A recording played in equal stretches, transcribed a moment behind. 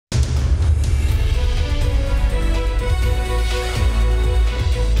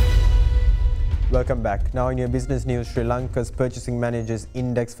Welcome back. Now in your business news, Sri Lanka's Purchasing Managers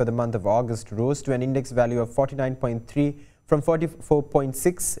Index for the month of August rose to an index value of 49.3 from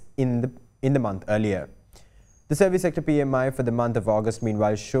 44.6 in the month earlier. The service sector PMI for the month of August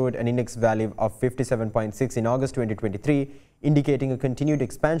meanwhile showed an index value of 57.6 in August 2023, indicating a continued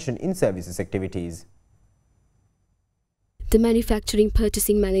expansion in services activities. The Manufacturing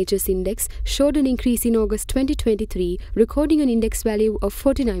Purchasing Managers Index showed an increase in August 2023, recording an index value of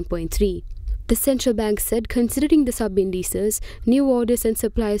 49.3. The central bank said considering the sub-indices, new orders and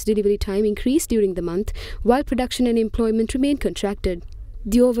suppliers' delivery time increased during the month, while production and employment remained contracted.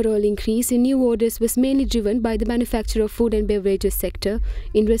 The overall increase in new orders was mainly driven by the manufacture of food and beverages sector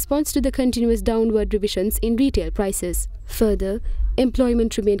in response to the continuous downward revisions in retail prices. Further,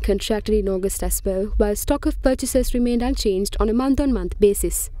 employment remained contracted in August as well, while stock of purchases remained unchanged on a month-on-month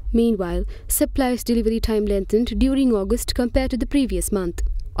basis. Meanwhile, suppliers' delivery time lengthened during August compared to the previous month.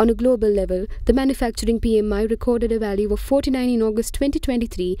 On a global level, the manufacturing PMI recorded a value of 49 in August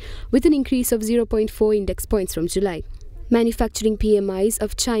 2023 with an increase of 0.4 index points from July. Manufacturing PMIs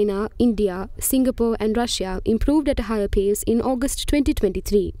of China, India, Singapore and Russia improved at a higher pace in August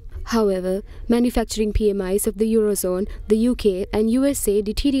 2023. However, manufacturing PMIs of the Eurozone, the UK and USA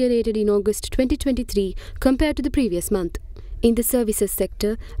deteriorated in August 2023 compared to the previous month. In the services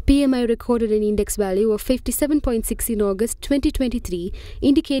sector, PMI recorded an index value of 57.6 in August 2023,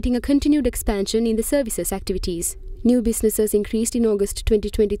 indicating a continued expansion in the services activities. New businesses increased in August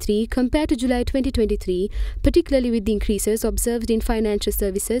 2023 compared to July 2023, particularly with the increases observed in financial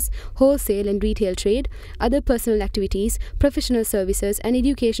services, wholesale and retail trade, other personal activities, professional services and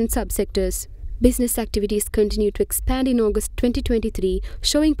education subsectors. Business activities continued to expand in August 2023,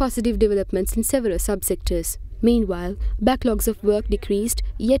 showing positive developments in several subsectors. Meanwhile, backlogs of work decreased,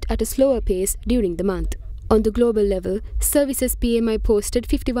 yet at a slower pace during the month. On the global level, services PMI posted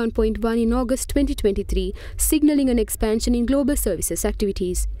 51.1 in August 2023, signaling an expansion in global services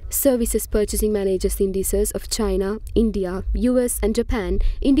activities. Services Purchasing Managers Indices of China, India, US and Japan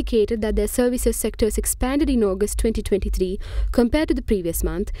indicated that their services sectors expanded in August 2023 compared to the previous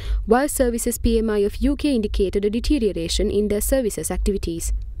month, while services PMI of UK indicated a deterioration in their services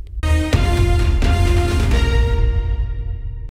activities.